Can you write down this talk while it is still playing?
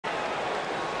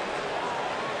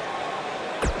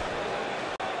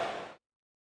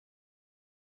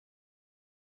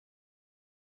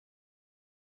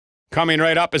Coming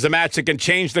right up is a match that can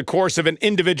change the course of an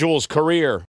individual's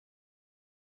career.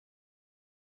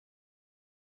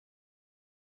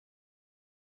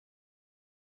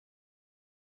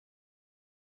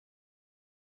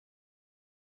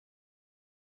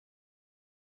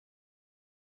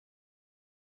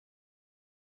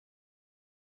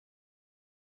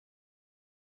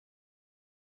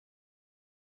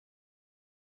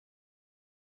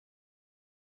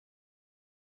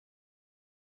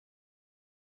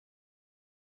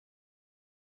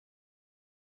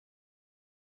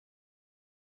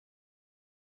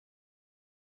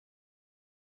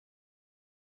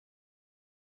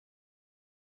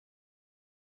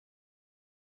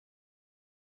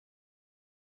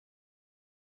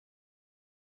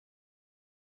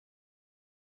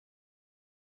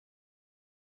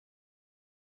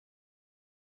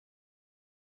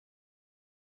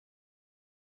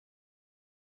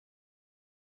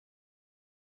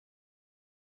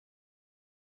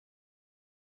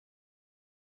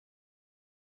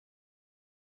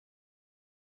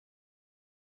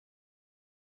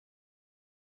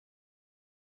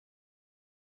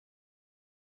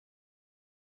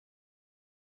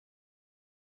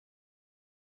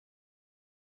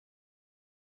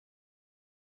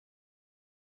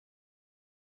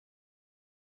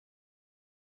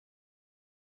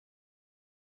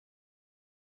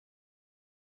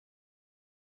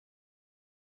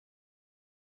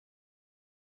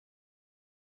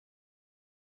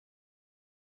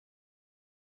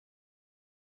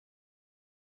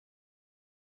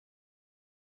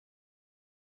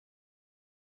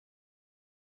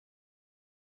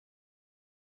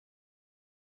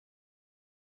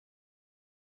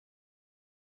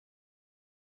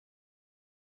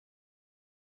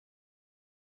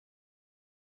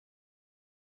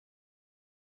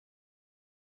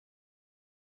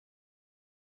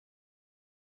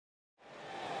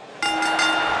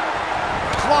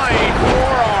 Flying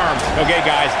forearm. Okay,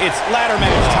 guys, it's ladder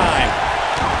match time.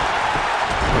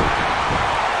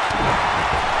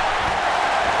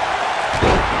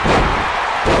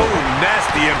 Oh,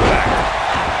 nasty impact.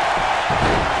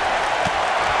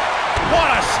 What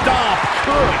a stomp.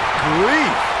 Good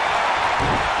grief.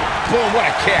 Boom, what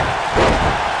a kick.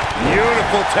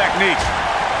 Beautiful technique.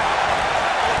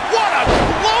 What a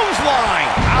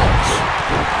clothesline. Ouch.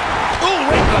 Ooh,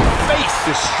 right in the face.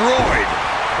 Destroyed.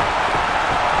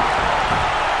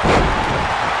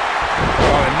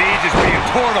 Oh, the knee just being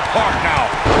torn apart now.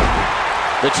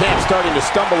 The champ's starting to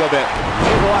stumble a bit. She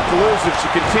has a lot to lose if she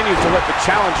continues to let the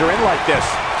challenger in like this.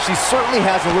 She certainly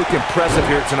hasn't looked impressive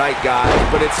here tonight, guys,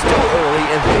 but it's still early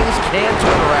and things can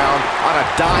turn around on a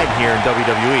dime here in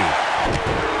WWE.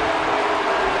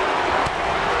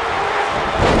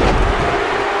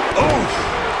 Oof.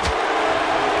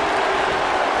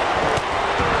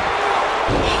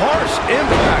 Harsh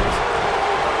impact.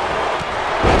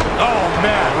 Oh,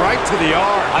 man, right to the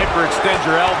arm. Hyperextend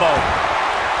your elbow.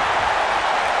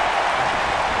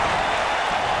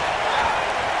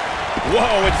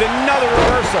 Whoa, it's another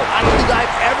reversal. I don't think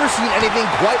I've ever seen anything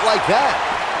quite like that.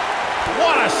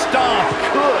 What a stomp.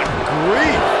 Good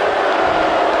grief.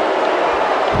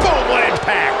 Boom, what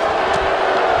impact.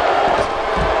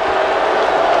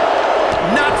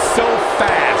 Not so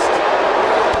fast.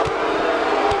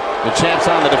 The champ's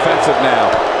on the defensive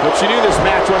now, but she knew this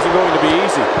match wasn't going to be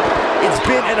easy. It's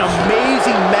been an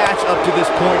amazing match up to this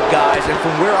point, guys, and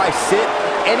from where I sit,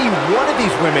 any one of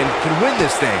these women can win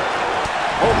this thing.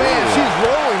 Oh, man, she's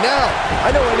rolling now.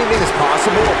 I know anything is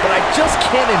possible, but I just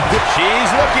can't envision.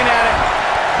 She's looking at it.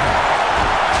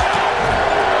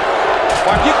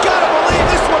 Well, you gotta believe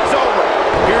this one's over.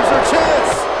 Here's her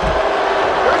chance.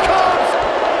 Here it comes.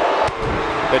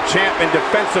 The champ in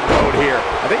defensive mode here.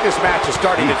 I think this match is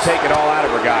starting to take it all out of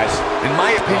her, guys. In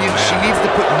my opinion, she needs to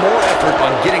put more effort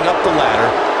on getting up the ladder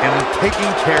and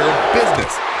taking care of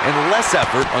business, and less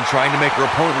effort on trying to make her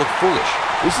opponent look foolish.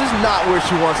 This is not where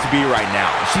she wants to be right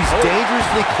now. She's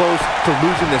dangerously close to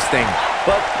losing this thing.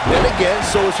 But then again,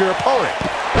 so is her opponent.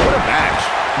 What a match.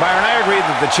 Byron, I agree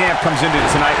that the champ comes into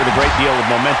tonight with a great deal of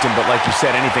momentum, but like you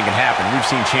said, anything can happen. We've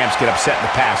seen champs get upset in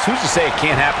the past. Who's to say it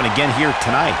can't happen again here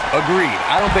tonight? Agreed.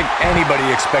 I don't think anybody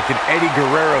expected Eddie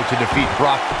Guerrero to defeat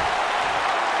Brock.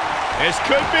 This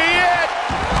could be it.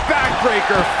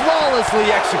 Backbreaker flawlessly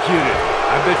executed.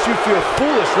 I bet you feel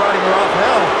foolish riding her off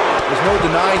now. There's no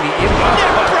denying the impact.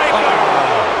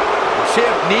 The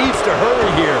champ needs to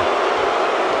hurry here.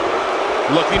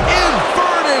 Looking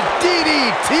Inverted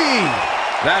DDT.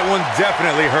 That one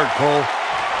definitely hurt, Cole.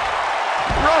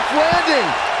 Rough landing.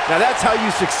 Now that's how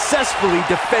you successfully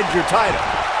defend your title.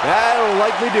 That'll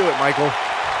likely do it, Michael.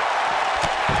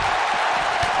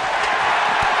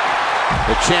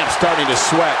 The champ's starting to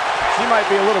sweat. She might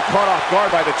be a little caught off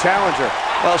guard by the challenger.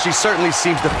 Well, she certainly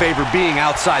seems to favor being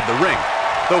outside the ring.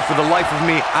 Though for the life of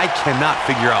me, I cannot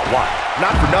figure out why.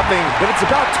 Not for nothing, but it's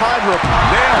about time her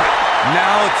opponent. Nailed it.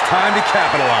 Now it's time to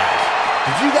capitalize.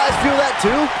 Did you guys feel that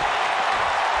too?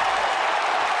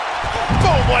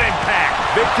 Boom, what impact!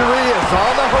 Victory is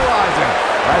on the horizon.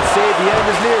 I'd say the end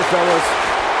is near, fellas.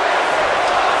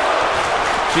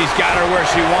 She's got her where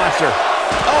she wants her.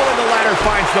 Oh, and the ladder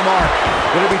finds the mark.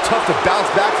 Gonna be tough to bounce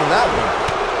back from that one.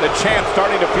 The champ's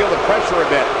starting to feel the pressure a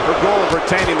bit. Her goal of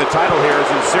retaining the title here is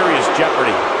in serious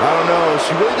jeopardy. I don't know.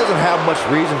 She really doesn't have much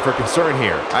reason for concern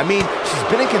here. I mean, she's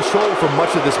been in control for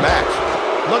much of this match.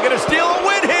 Looking to steal a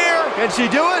win here. Can she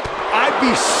do it? I'd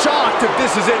be shocked if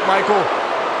this is it, Michael.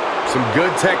 Some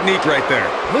good technique right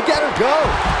there. Look at her go.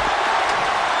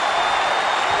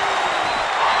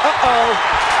 Uh-oh.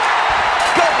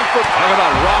 Going for... Talk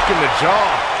about rocking the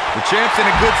jaw. The champ's in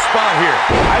a good spot here.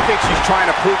 I think she's trying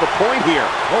to prove a point here.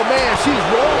 Oh, man, she's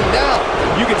rolling now.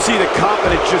 You can see the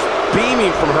confidence just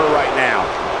beaming from her right now.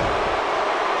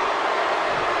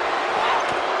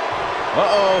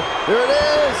 Uh-oh, there it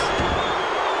is.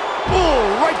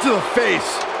 Boom, right to the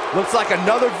face. Looks like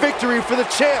another victory for the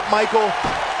champ, Michael.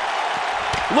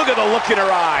 Look at the look in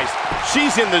her eyes.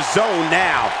 She's in the zone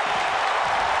now.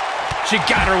 She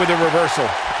got her with a reversal.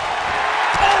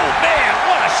 Oh, man,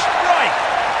 what a strike.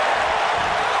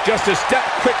 Just a step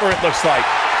quicker, it looks like.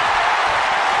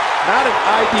 Not an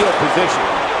ideal position.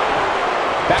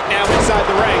 Back now inside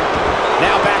the ring.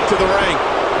 Now back to the ring.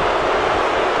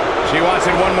 She wants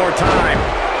it one more time.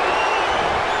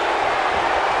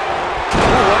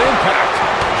 Ooh, what impact.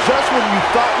 Just when you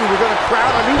thought we were going to crown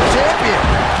a new champion.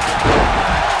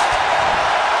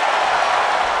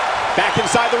 Back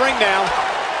inside the ring now.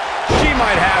 She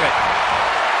might have it.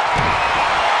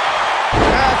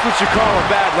 That's what you call a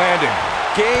bad landing.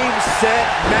 Game, set,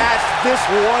 match. This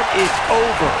one is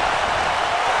over.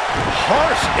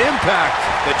 Harsh impact.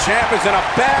 The champ is in a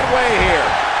bad way here.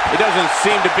 It doesn't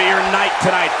seem to be her night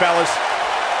tonight, fellas.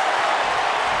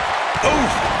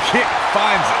 Oof, kick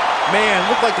finds it. Man,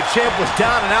 looked like the champ was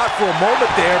down and out for a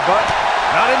moment there, but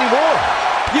not anymore.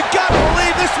 You gotta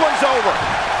believe this one's over.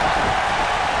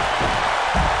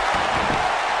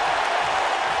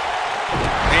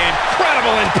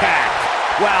 Incredible impact.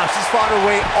 Wow, she's fought her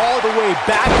way all the way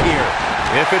back here.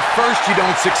 If at first you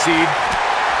don't succeed.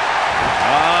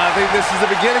 I think this is the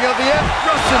beginning of the end.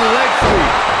 Russian leg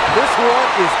sweep. This one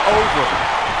is over.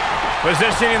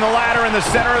 Positioning the ladder in the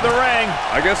center of the ring.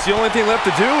 I guess the only thing left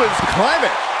to do is climb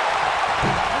it.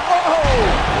 Oh!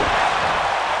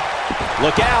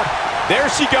 Look out. There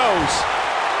she goes.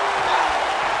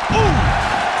 Ooh.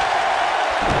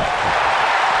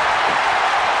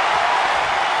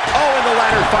 Oh, and the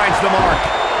ladder finds the mark.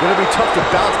 Gonna be tough to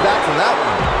bounce back from that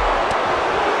one.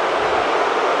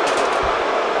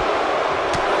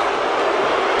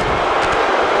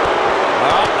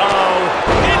 Uh-oh.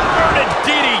 Inverted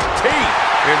DDT.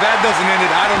 If that doesn't end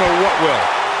it, I don't know what will.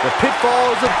 The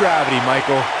pitfalls of gravity,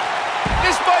 Michael.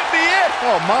 This might be it.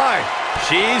 Oh, my.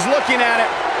 She's looking at it.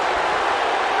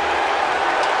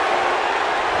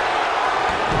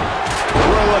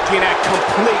 We're looking at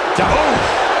complete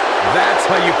dominance. That's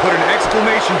how you put an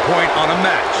exclamation point on a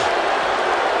match.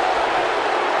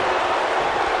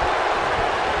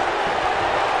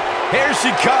 Here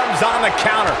she comes on the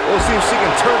counter. We'll see if she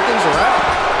can turn things around.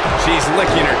 She's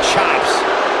licking her chops.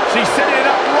 She's setting it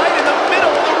up right in the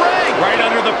middle of the ring. Right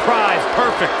under the prize.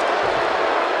 Perfect.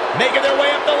 Making their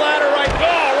way up the ladder right.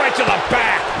 Oh, right to the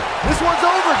back. This one's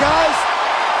over, guys.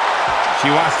 She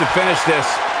wants to finish this.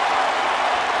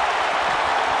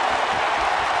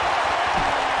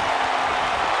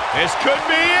 This could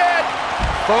be it.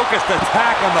 Focused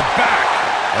attack on the back.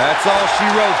 That's all she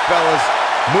wrote, fellas.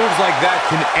 Moves like that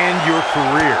can end your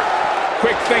career.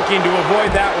 Quick thinking to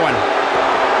avoid that one.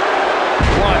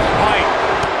 One height.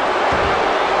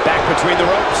 Back between the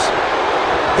ropes.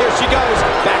 Here she goes.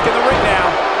 Back in the ring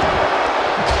now.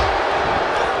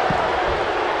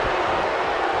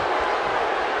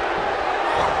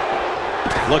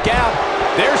 Look out.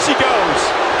 There she goes.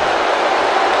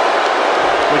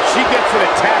 When she gets in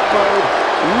attack mode,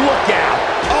 look out.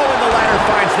 Oh, and the ladder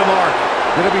finds the mark.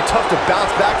 Gonna be tough to bounce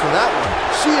back from that one.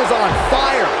 She is on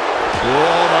fire.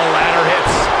 Oh, the ladder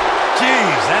hits.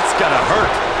 Jeez, that's gotta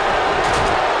hurt.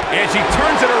 And she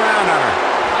turns it around on her.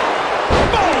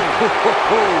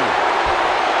 Boom!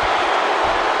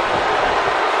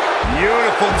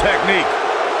 Beautiful technique.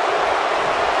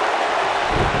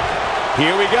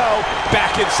 Here we go.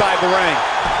 Back inside the ring.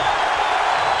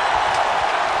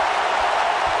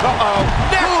 Uh-oh.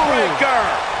 Neckbreaker.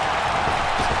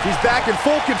 He's back in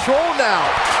full control now.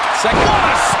 second. What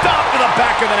a stop to the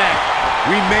back of the neck.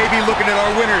 We may be looking at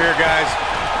our winner here, guys.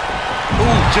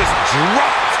 Ooh, just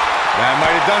dropped. That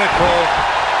might have done it, Cole.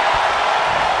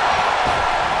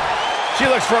 She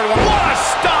looks for one. What a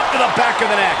stop to the back of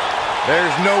the neck.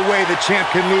 There's no way the champ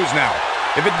can lose now.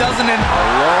 If it doesn't end, a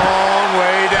long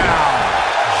way down.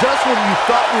 Just when you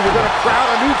thought we were going to crown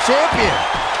a new champion.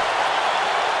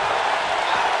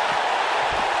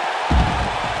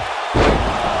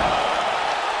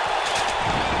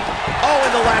 Oh,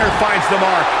 and the ladder finds the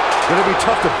mark. Gonna be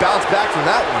tough to bounce back from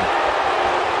that one.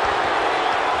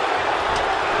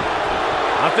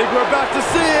 I think we're about to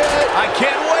see it. I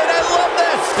can't wait. I love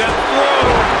this. Step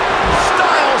through.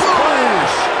 Styles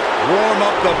push. Warm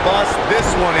up the bus. This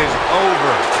one is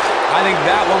over. I think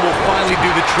that one will finally do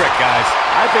the trick, guys.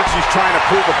 I think she's trying to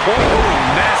prove a point. Ooh,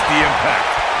 nasty impact.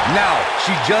 Now,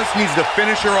 she just needs to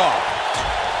finish her off.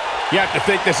 You have to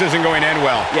think this isn't going to end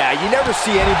well. Yeah, you never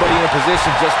see anybody in a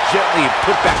position just gently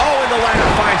put back. Oh, and the ladder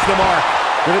finds the mark.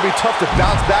 Gonna be tough to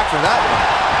bounce back from that one.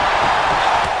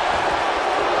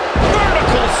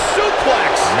 Vertical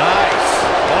suplex. Nice.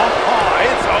 Oh,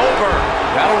 it's over.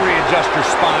 That'll readjust her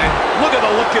spine. Look at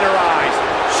the look in her eyes.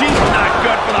 She's not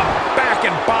good for the back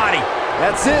and body.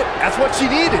 That's it. That's what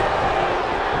she needed.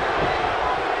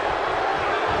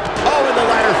 Oh, and the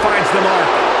ladder finds the mark.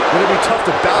 Gonna be tough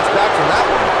to bounce back from that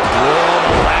one. Oh,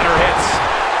 the ladder hits.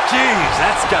 Jeez,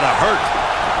 that's gotta hurt.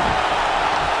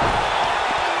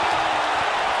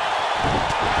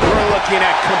 We're looking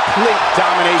at complete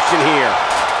domination here.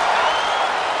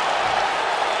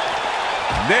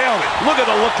 Nailed it. Look at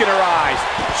the look in her eyes.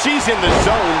 She's in the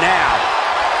zone now.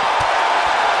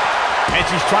 And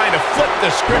she's trying to flip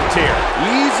the script here.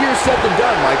 Easier said than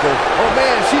done, Michael. Oh,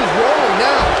 man, she's rolling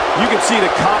now. You can see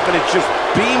the confidence just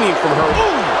beaming from her.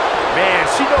 Ooh, man,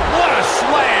 she knows what a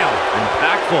slam.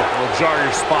 Impactful. Will jar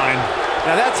your spine.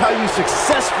 Now that's how you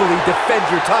successfully defend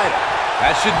your title.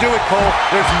 That should do it, Cole.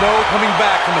 There's no coming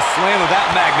back from a slam of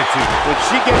that magnitude. When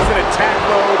she gets in attack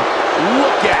mode,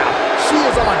 look out. She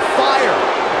is on fire.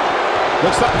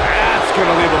 Looks like that's going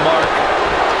to leave a mark.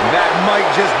 That might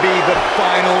just be the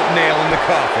final nail in the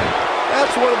coffin.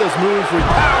 That's one of those moves where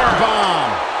Power bomb.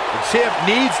 the champ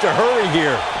needs to hurry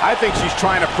here. I think she's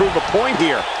trying to prove a point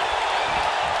here.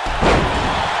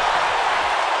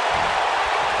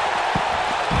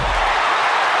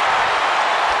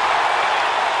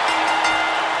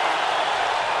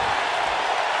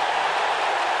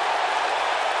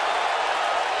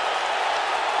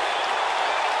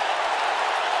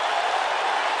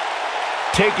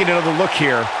 Taking another look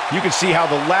here, you can see how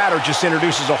the ladder just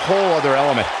introduces a whole other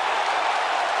element.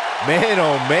 Man,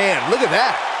 oh man, look at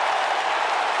that.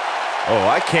 Oh,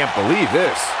 I can't believe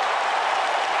this.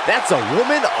 That's a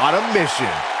woman on a mission.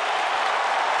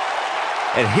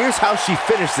 And here's how she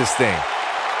finished this thing.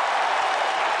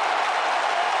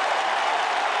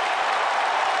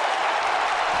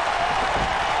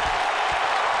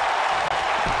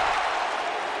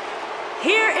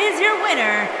 Here is your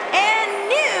winner and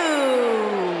new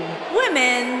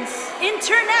Women's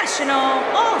International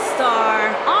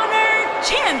All-Star Honor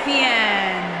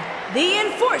Champion, the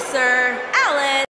Enforcer, Alize.